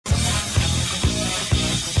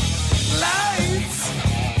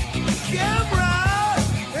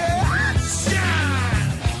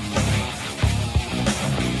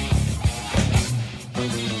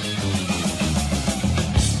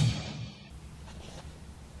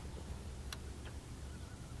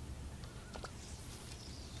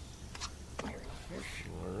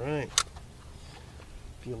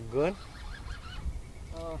Feel good?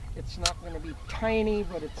 It's not going to be tiny,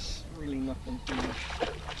 but it's really nothing too much.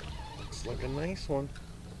 Looks like a nice one.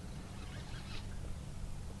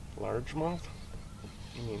 Largemouth?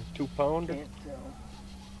 I mean, 2-pounder? Can't tell.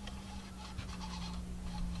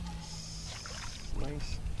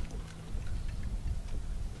 Nice.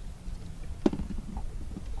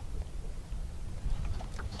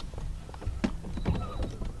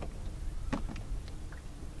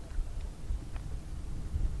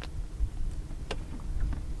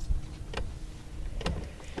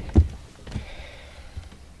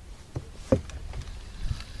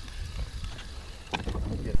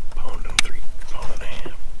 Pound them 3 pound and a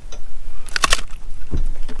half.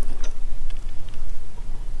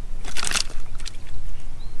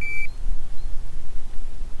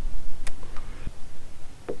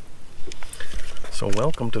 So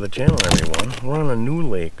welcome to the channel, everyone. We're on a new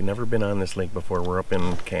lake. Never been on this lake before. We're up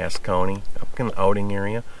in Cass County, up in outing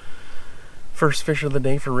area. First fish of the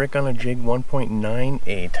day for Rick on a jig,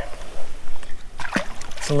 1.98.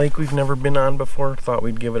 It's a lake we've never been on before. Thought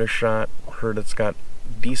we'd give it a shot. Heard it's got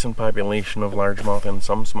decent population of largemouth and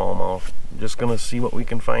some smallmouth. Just gonna see what we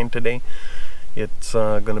can find today. It's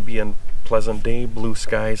gonna be a pleasant day, blue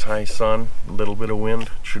skies, high sun, a little bit of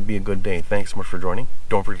wind. Should be a good day. Thanks so much for joining.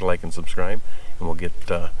 Don't forget to like and subscribe, and we'll get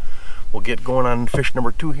going on fish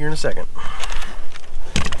number 2 here in a second.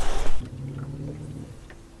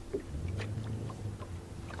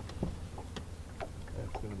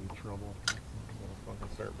 That's gonna be trouble. I'm gonna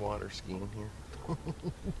fucking start water skiing here.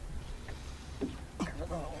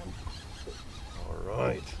 All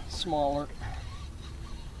right. Smaller.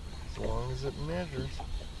 As long as it measures.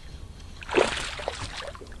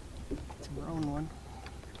 It's a brown one.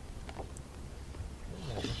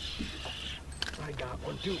 I got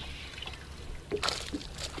one too.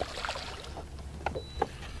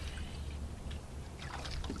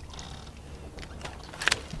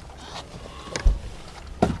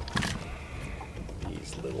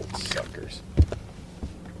 These little suckers.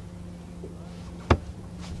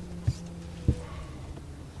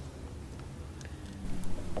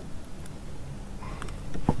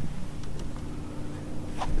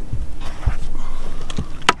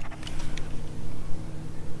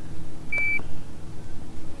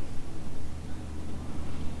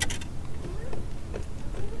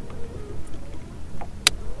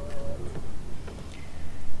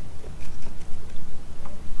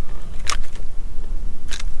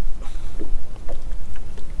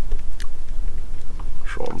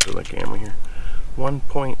 To the camera here.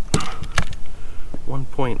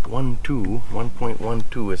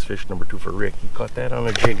 1.12 is fish number 2 for Rick. He caught that on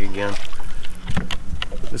a jig again.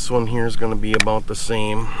 This one here is going to be about the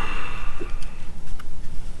same.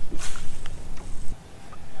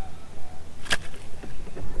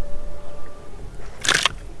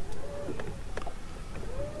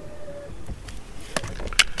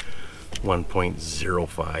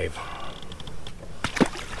 .05.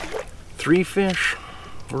 3 fish.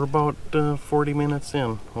 We're about 40 minutes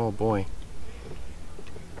in. Oh boy.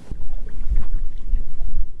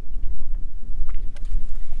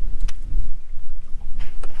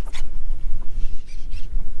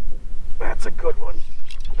 That's a good one.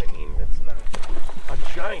 I mean, it's not a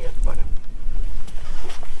giant, but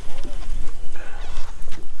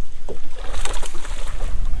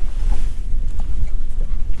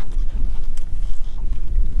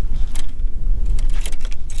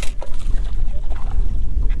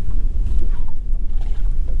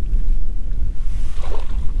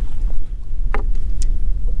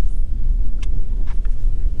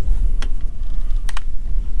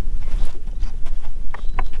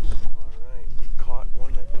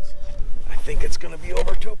I think it's going to be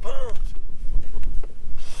over 2 pounds.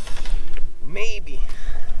 Maybe.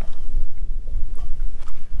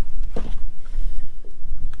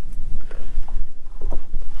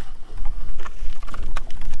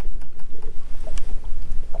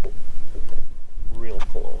 Real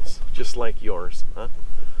close. Just like yours, huh?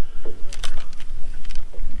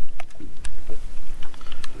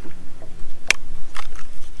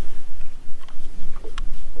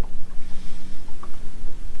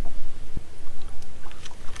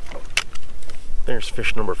 There's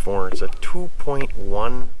fish number 4. It's a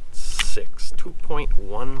 2.16.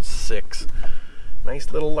 2.16.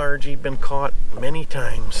 Nice little largie, been caught many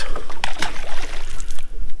times.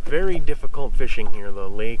 Very difficult fishing here. The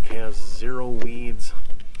lake has 0 weeds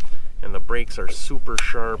and the breaks are super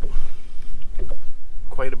sharp.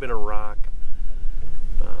 Quite a bit of rock.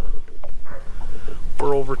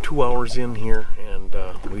 We're over 2 hours in here and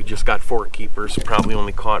we just got 4 keepers. Probably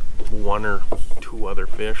only caught 1 or 2 other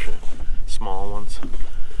fish. Small ones.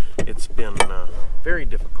 it's been very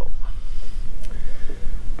difficult.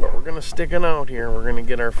 But we're gonna stick it out here. We're gonna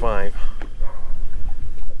get our 5.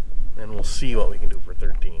 And we'll see what we can do for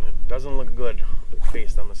 13. It doesn't look good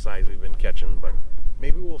based on the size we've been catching, but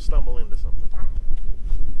maybe we'll stumble into something.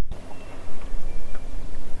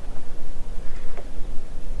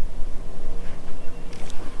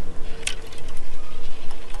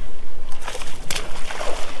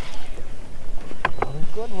 Another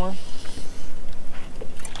good one.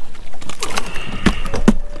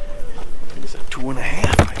 He's a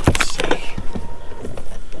 2.5, I would say.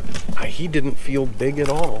 He didn't feel big at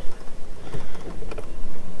all.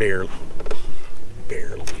 Barely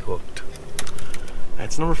hooked.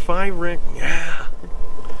 That's number 5, Rick. Yeah.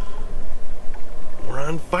 We're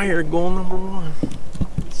on fire, goal number 1.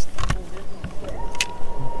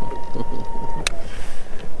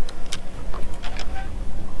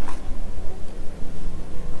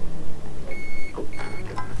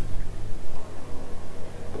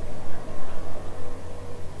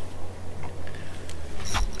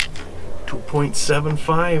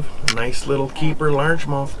 2.75. Nice little keeper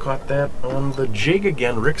largemouth. Caught that on the jig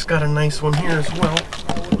again. Rick's got a nice one here as well.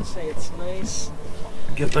 I wouldn't say it's nice.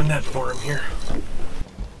 Get the net for him here.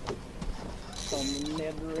 Some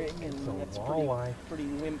Ned rig, and that's pretty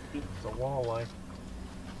wimpy. It's a walleye.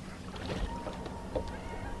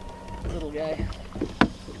 Little guy.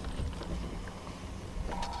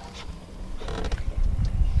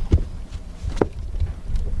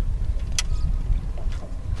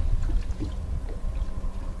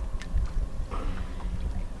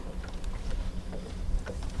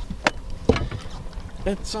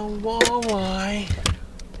 It's a walleye.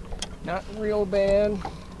 Not real bad.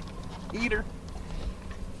 Eater.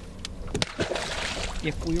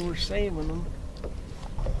 If we were saving them.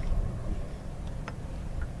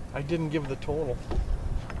 I didn't give the total.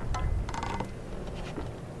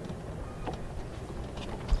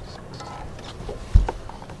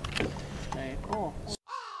 Right. Oh.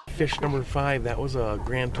 Fish number 5, that was a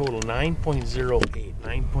grand total 9.08.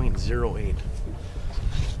 9.08.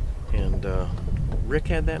 And Rick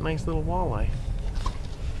had that nice little walleye.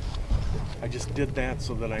 I just did that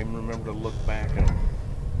so that I remember to look back and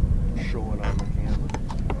show it on the camera.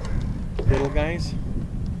 Little guys?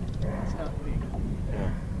 It's not big.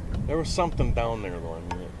 Yeah. There was something down there though. I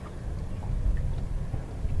mean,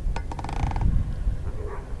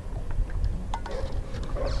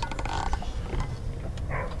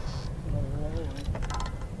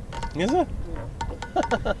 is it?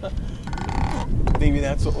 Yeah. Maybe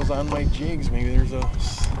that's what was on my jigs. Maybe there's a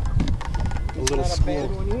little not a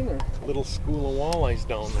bad one either. little school of walleyes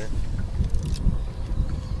down there.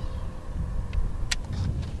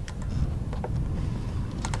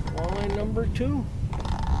 Walleye number 2.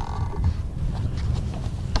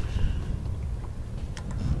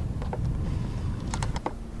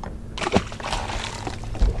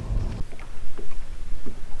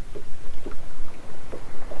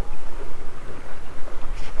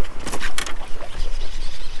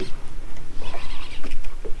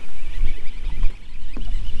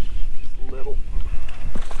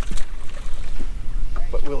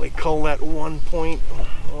 Will he cull that 1 point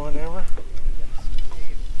or whatever?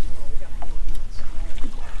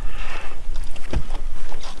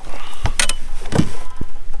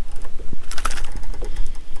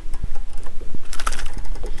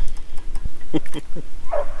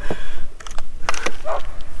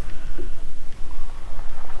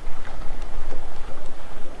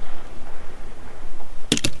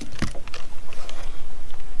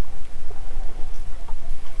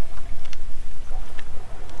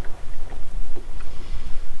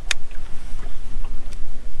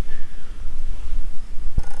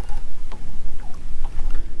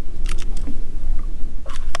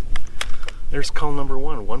 There's cull number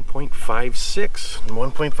 1, 1.56.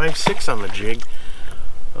 1.56 on the jig.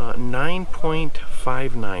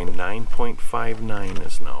 9.59. 9.59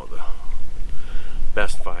 is now the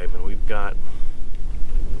best 5, and we've got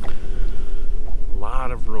a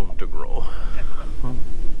lot of room to grow.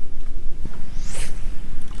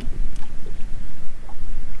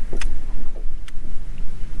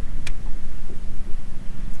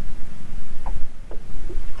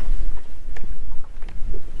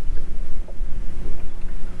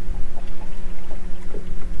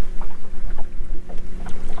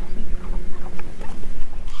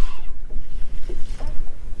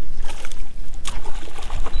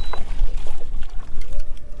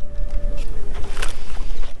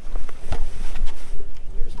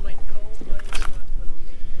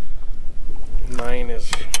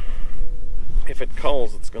 If it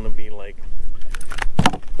culls, it's going to be like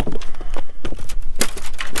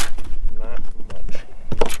not much.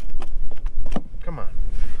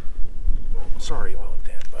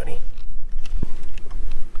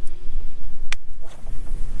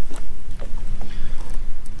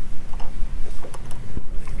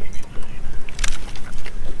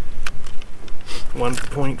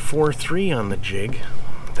 1.43 on the jig.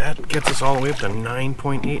 That gets us all the way up to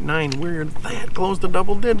 9.89. We're that close to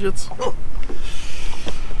double digits. Oh.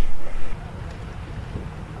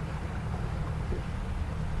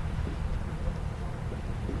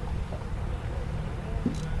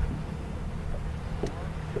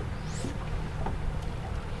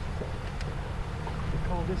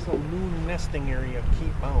 Call this a new nesting area.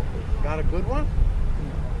 Keep out. Got a good one?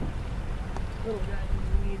 Little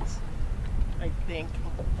guy needs, I think.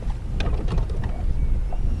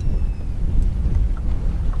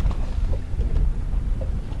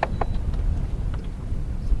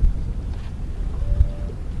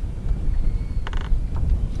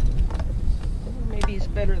 Maybe he's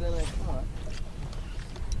better than I thought.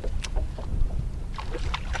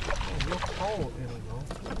 Oh, he'll call, it'll go.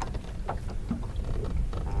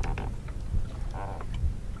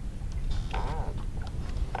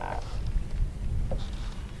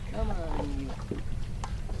 Come on, you.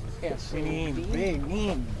 Yes, He ain't big. He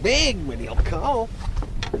ain't big, but he'll call.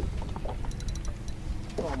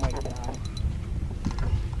 Oh my God.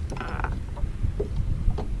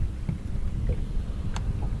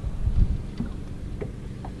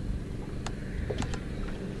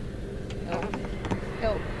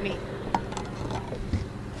 Help me.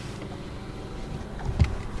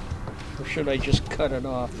 Or should I just cut it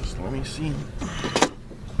off? Just let me see.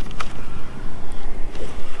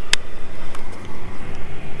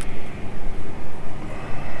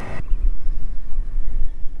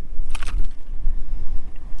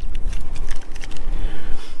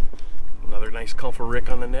 Another nice call for Rick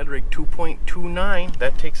on the Ned rig, 2.29.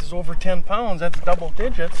 That takes us over 10 pounds. That's double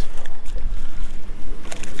digits.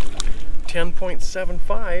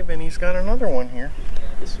 10.75, and he's got another one here. Yeah,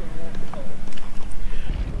 this one won't call.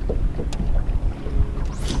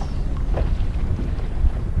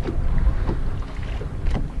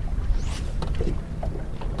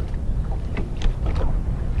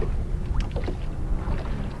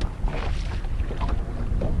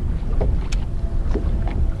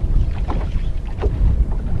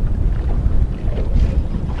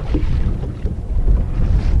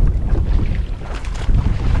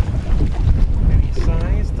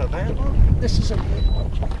 This is a good one.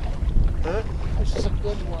 Huh? This is a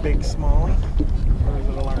good one. Big smallie? Or is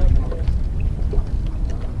it a large one?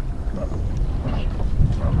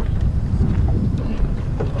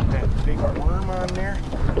 That big worm on there.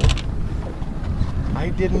 I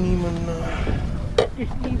didn't even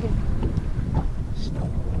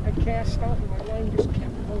I cast out and my line just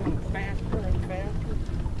kept going faster and faster.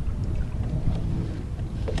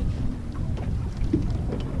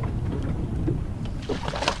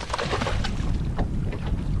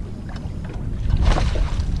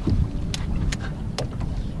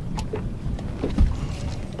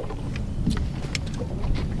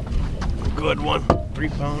 good one,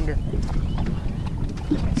 3-pounder.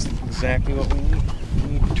 That's exactly what we need.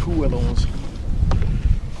 We need 2 of those.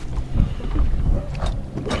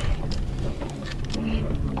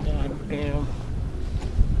 God damn.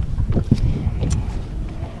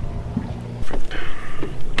 Perfect.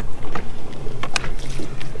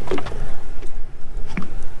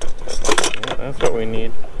 Yeah, that's what we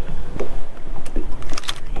need.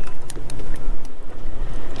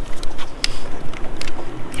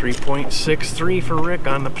 .63 for Rick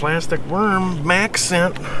on the plastic worm. Max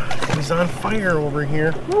scent. He's on fire over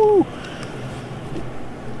here. Woo!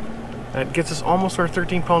 That gets us almost our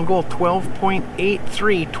 13-pound goal.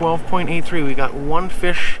 12.83. 12.83. We got one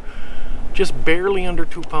fish, just barely under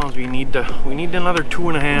 2 pounds. We need another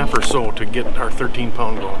 2.5 or so to get our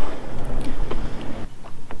 13-pound goal.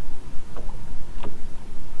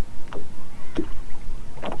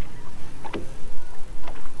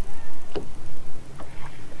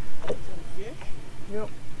 Yep.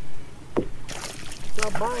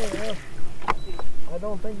 Stop by here. I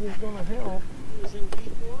don't think he's gonna help. He's in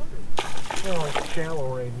deep water. No, it's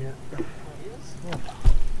shallow right here. Yes. Yeah.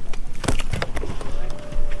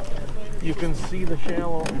 You can see the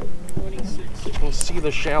shallow. 26. You can see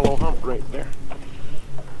the shallow hump right there.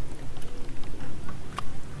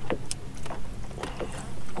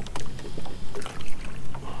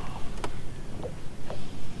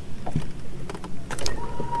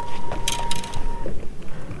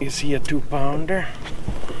 Is he a 2-pounder?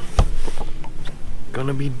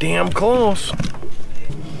 Gonna be damn close.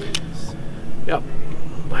 Yep,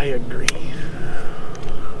 I agree.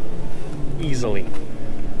 Easily.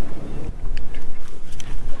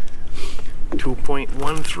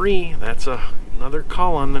 2.13. That's another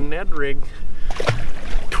call on the Ned rig.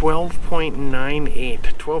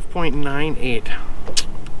 12.98. 12.98.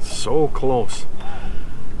 So close.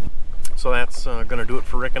 So that's going to do it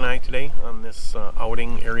for Rick and I today on this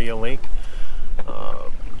outing area lake.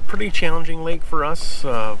 Pretty challenging lake for us.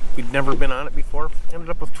 We'd never been on it before.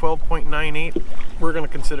 Ended up with 12.98. We're going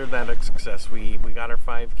to consider that a success. We got our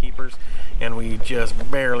 5 keepers and we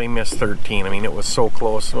just barely missed 13. I mean, it was so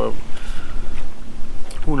close. Who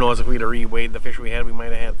knows, if we'd have re-weighed the fish we had, we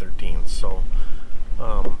might have had 13. So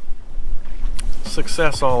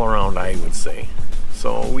success all around, I would say.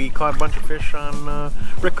 So we caught a bunch of fish on,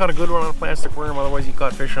 Rick caught a good one on a plastic worm, otherwise he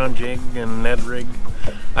caught fish on jig and Ned rig.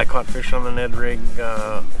 I caught fish on the Ned rig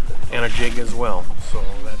and a jig as well. So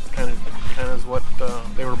that's kind of is what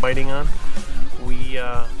they were biting on. We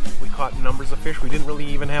caught numbers of fish. We didn't really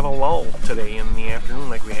even have a lull today in the afternoon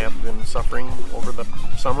like we have been suffering over the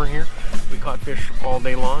summer here. We caught fish all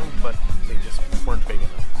day long, but they just weren't big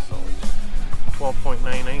enough. So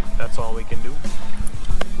 12.98, that's all we can do.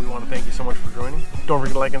 We want to thank you so much for joining. Don't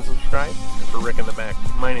forget to like and subscribe. And for Rick in the back,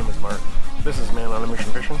 my name is Mark. This is Man on a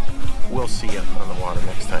Mission Fishing. We'll see you on the water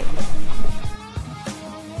next time.